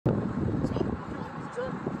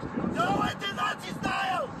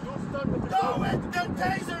Don't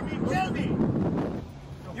taser me, kill me.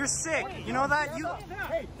 You're sick. You know that? You.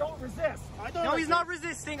 Hey, don't resist. No, he's not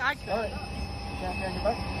resisting. All right. Can't be on your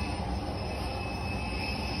butt.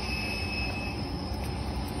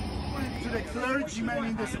 To the clergymen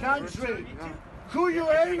in this country. Who are you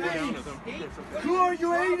aiding? Who are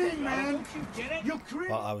you aiding, man?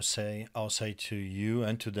 Well, I'll say to you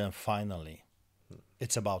and to them, finally,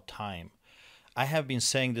 it's about time. I have been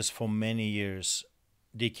saying this for many years.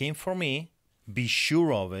 They came for me. Be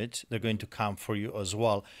sure of it. They're going to come for you as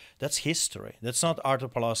well. That's history. That's not Artur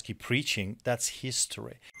Pawlowski preaching. That's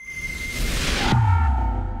history.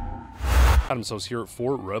 Adam Soos here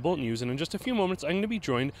for Rebel News, and in just a few moments I'm going to be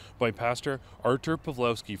joined by Pastor Artur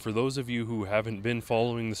Pawlowski. For those of you who haven't been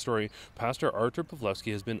following the story, Pastor Artur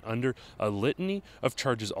Pawlowski has been under a litany of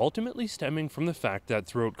charges, ultimately stemming from the fact that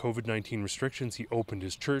throughout COVID-19 restrictions he opened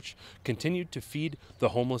his church, continued to feed the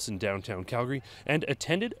homeless in downtown Calgary, and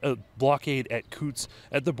attended a blockade at Coots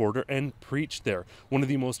at the border and preached there. One of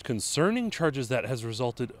the most concerning charges that has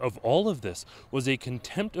resulted of all of this was a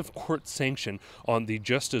contempt of court sanction on the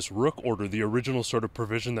Justice Rook order, the original sort of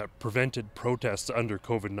provision that prevented protests under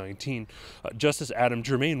COVID-19. Justice Adam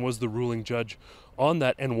Germain was the ruling judge on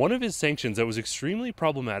that, and one of his sanctions that was extremely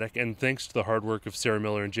problematic, and thanks to the hard work of Sarah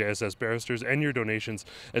Miller and JSS Barristers and your donations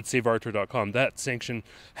at saveartur.com, that sanction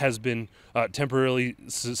has been temporarily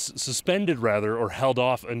suspended, or held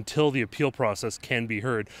off until the appeal process can be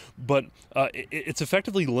heard. But it's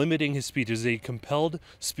effectively limiting his speech. It's a compelled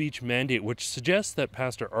speech mandate, which suggests that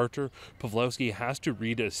Pastor Artur Pawlowski has to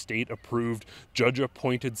read a state-approved,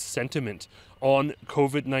 judge-appointed sentiment on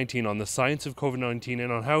COVID-19, on the science of COVID-19,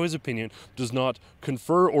 and on how his opinion does not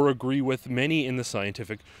confer or agree with many in the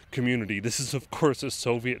scientific community. This is, of course, a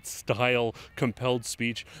Soviet-style compelled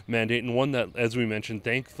speech mandate, and one that, as we mentioned,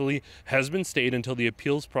 thankfully has been stayed until the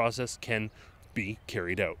appeals process can be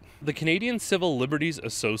carried out. The Canadian Civil Liberties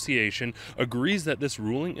Association agrees that this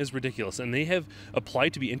ruling is ridiculous, and they have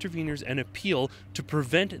applied to be interveners and appeal to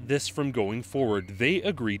prevent this from going forward. They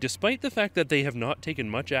agree, despite the fact that they have not taken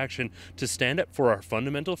much action to stand up for our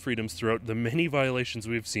fundamental freedoms throughout the many violations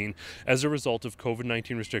we've seen as a result of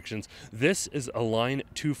COVID-19 restrictions. This is a line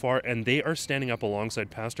too far, and they are standing up alongside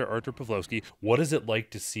Pastor Artur Pawlowski. What is it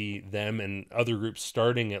like to see them and other groups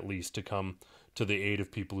starting at least to come to the aid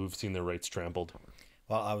of people who've seen their rights trampled?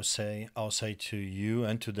 Well, I'll say to you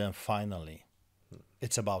and to them, finally,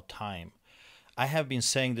 it's about time. I have been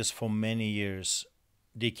saying this for many years.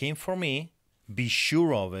 They came for me. Be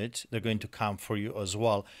sure of it. They're going to come for you as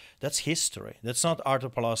well. That's history. That's not Artur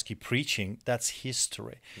Pawlowski preaching. That's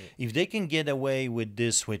history. Yeah. If they can get away with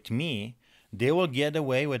this with me, they will get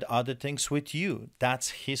away with other things with you.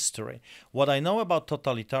 That's history. What I know about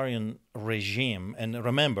totalitarian regime, and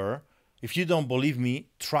remember, if you don't believe me,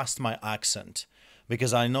 trust my accent,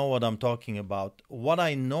 because I know what I'm talking about. What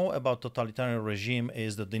I know about totalitarian regime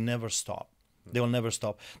is that they never stop. They will never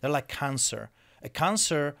stop. They're like cancer. A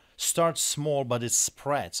cancer starts small, but it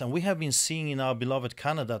spreads. And we have been seeing in our beloved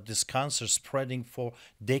Canada this cancer spreading for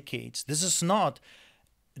decades. This is not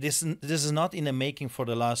in the making for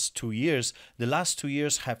the last 2 years. The last 2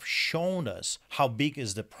 years have shown us how big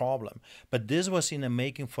is the problem. But this was in the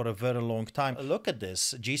making for a very long time. Look at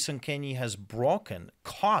this. Jason Kenney has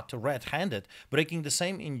caught red-handed, breaking the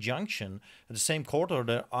same injunction, the same court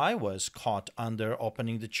order I was caught under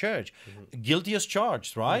opening the church. Mm-hmm. Guilty as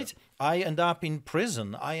charged, right? Yeah. I end up in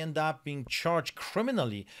prison. I end up being charged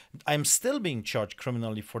criminally. I'm still being charged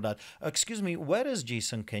criminally for that. Excuse me, where is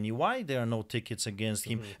Jason Kenney? Why there are no tickets against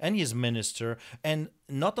him and his minister? And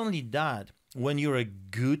not only that, when you're a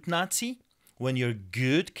good Nazi, when you're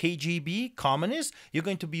good KGB communist, you're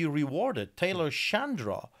going to be rewarded. Taylor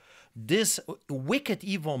Chandra, this wicked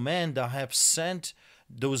evil man that have sent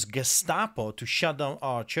those Gestapo to shut down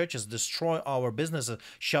our churches, destroy our businesses,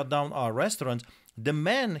 shut down our restaurants. The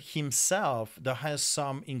man himself that has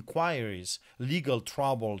some inquiries, legal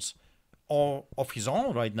troubles all of his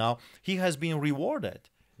own right now, he has been rewarded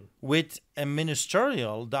with a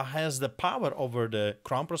ministerial that has the power over the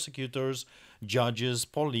crown prosecutors, judges,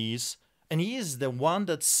 police, and he is the one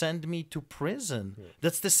that sent me to prison. Yeah.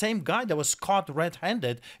 That's the same guy that was caught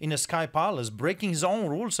red-handed in a Sky Palace, breaking his own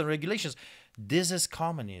rules and regulations. This is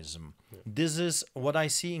communism. Yeah. This is what I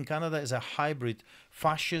see in Canada is a hybrid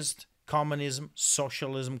fascist communism,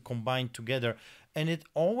 socialism combined together, and it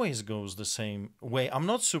always goes the same way. I'm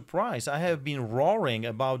not surprised. I have been roaring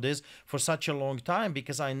about this for such a long time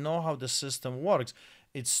because I know how the system works.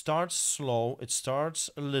 It starts slow, it starts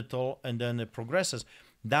a little, and then it progresses.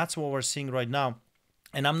 That's what we're seeing right now.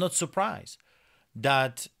 And I'm not surprised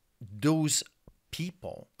that those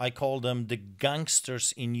people. I call them the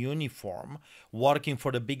gangsters in uniform, working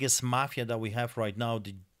for the biggest mafia that we have right now,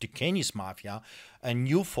 the Kenny's mafia, and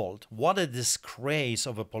Newfold. What a disgrace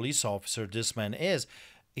of a police officer this man is.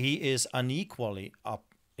 He is unequally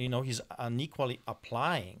he's unequally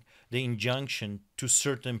applying the injunction to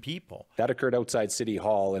certain people. That occurred outside City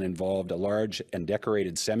Hall and involved a large and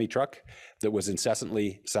decorated semi-truck that was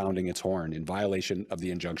incessantly sounding its horn in violation of the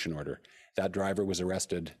injunction order. That driver was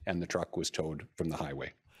arrested and the truck was towed from the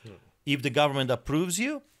highway. If the government approves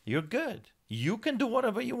you, you're good. You can do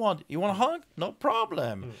whatever you want. You want to hug? No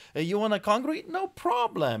problem. You want to congregate? No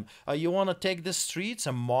problem. You want to take the streets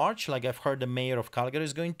and march like I've heard the mayor of Calgary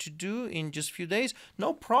is going to do in just a few days?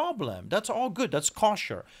 No problem. That's all good. That's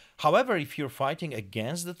kosher. However, if you're fighting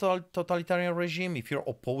against the totalitarian regime, if you're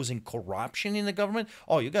opposing corruption in the government,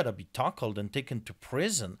 you got to be tackled and taken to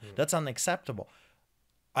prison. That's unacceptable.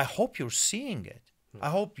 I hope you're seeing it. I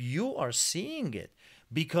hope you are seeing it,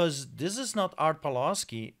 because this is not Artur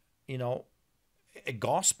Pawlowski, a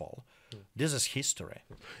gospel. This is history.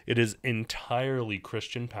 It is entirely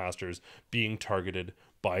Christian pastors being targeted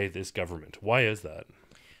by this government. Why is that?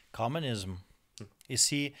 Communism. You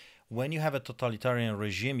see, when you have a totalitarian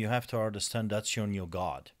regime, you have to understand that's your new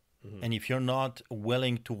God. And if you're not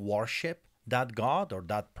willing to worship that God or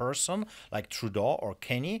that person, like Trudeau or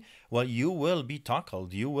Kenny, well, you will be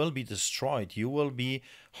tackled. You will be destroyed. You will be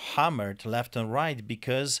hammered left and right,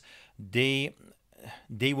 because they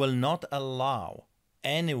will not allow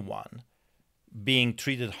anyone being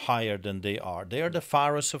treated higher than they are. They are the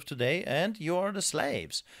pharaohs of today, and you are the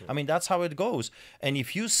slaves. I mean, that's how it goes. And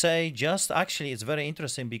if you say actually, it's very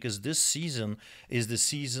interesting, because this season is the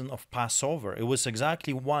season of Passover. It was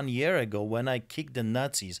exactly 1 year ago when I kicked the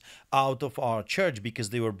Nazis out of our church because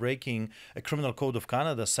they were breaking a Criminal Code of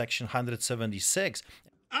Canada, section 176.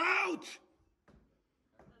 Out!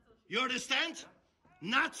 You understand?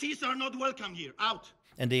 Nazis are not welcome here. Out!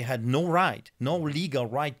 And they had no right, no legal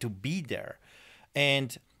right to be there.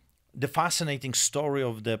 And the fascinating story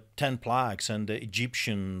of the 10 plagues and the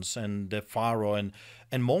Egyptians and the Pharaoh and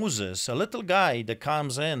Moses, a little guy that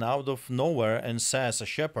comes in out of nowhere and says, a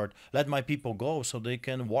shepherd, let my people go so they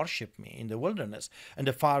can worship me in the wilderness. And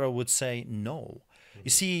the Pharaoh would say, no. You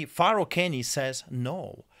see, Pharaoh Kenny says,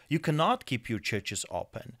 no. You cannot keep your churches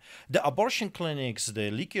open. The abortion clinics,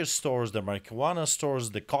 the liquor stores, the marijuana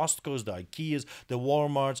stores, the Costco's, the Ikeas, the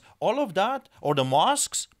Walmarts, all of that, or the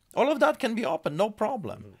mosques, all of that can be open, no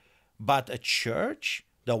problem. But a church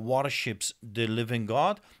that worships the living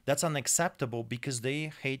God, that's unacceptable, because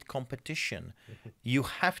they hate competition. You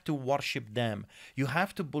have to worship them. You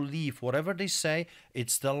have to believe whatever they say,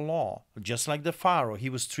 it's the law. Just like the Pharaoh, he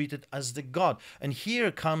was treated as the God. And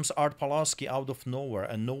here comes Artur Pawlowski out of nowhere,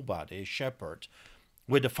 a nobody, a shepherd,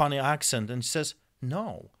 with a funny accent, and says,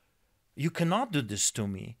 no, you cannot do this to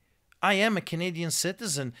me. I am a Canadian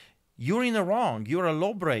citizen. You're in the wrong. You're a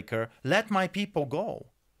lawbreaker. Let my people go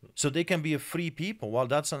so they can be a free people. Well,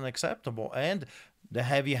 that's unacceptable. And the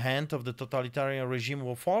heavy hand of the totalitarian regime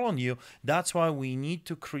will fall on you. That's why we need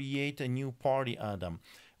to create a new party, Adam.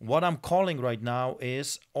 What I'm calling right now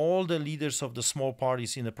is all the leaders of the small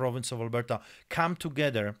parties in the province of Alberta come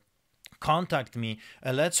together, contact me,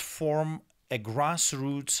 and let's form a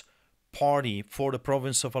grassroots party for the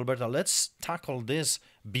province of Alberta. Let's tackle this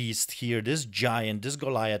beast here, this giant, this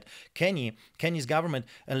Goliath, Kenny's government,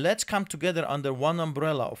 and let's come together under one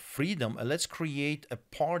umbrella of freedom, and let's create a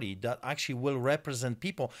party that actually will represent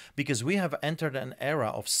people, because we have entered an era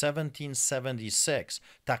of 1776,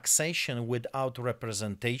 taxation without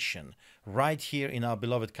representation. Right here in our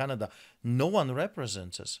beloved Canada, no one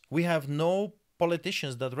represents us. We have no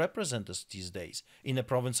politicians that represent us these days in the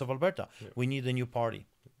province of Alberta. We need a new party.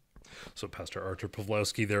 So Pastor Artur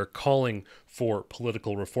Pawlowski, they're calling for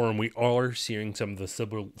political reform. We are seeing some of the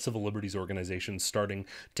civil liberties organizations starting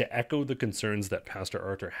to echo the concerns that Pastor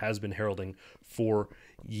Artur has been heralding for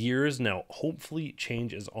years now. Hopefully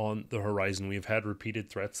change is on the horizon. We've had repeated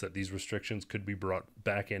threats that these restrictions could be brought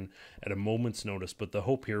back in at a moment's notice, but the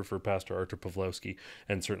hope here for Pastor Artur Pawlowski,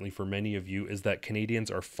 and certainly for many of you, is that Canadians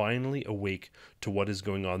are finally awake to what is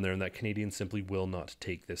going on there, and that Canadians simply will not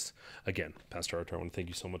take this again. Pastor Artur, I want to thank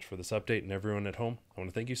you so much for this update, and everyone at home, I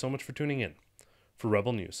want to thank you so much for tuning in. For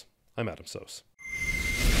Rebel News, I'm Adam Soos.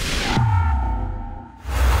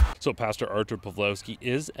 So Pastor Artur Pawlowski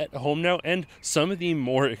is at home now, and some of the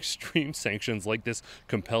more extreme sanctions, like this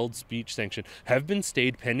compelled speech sanction, have been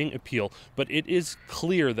stayed pending appeal, but it is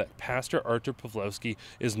clear that Pastor Artur Pawlowski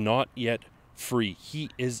is not yet free.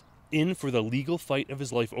 He is in for the legal fight of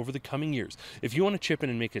his life over the coming years. If you want to chip in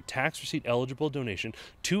and make a tax receipt eligible donation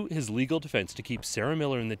to his legal defense to keep Sarah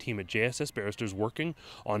Miller and the team at JSS Barristers working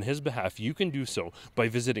on his behalf, you can do so by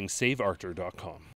visiting saveartur.com.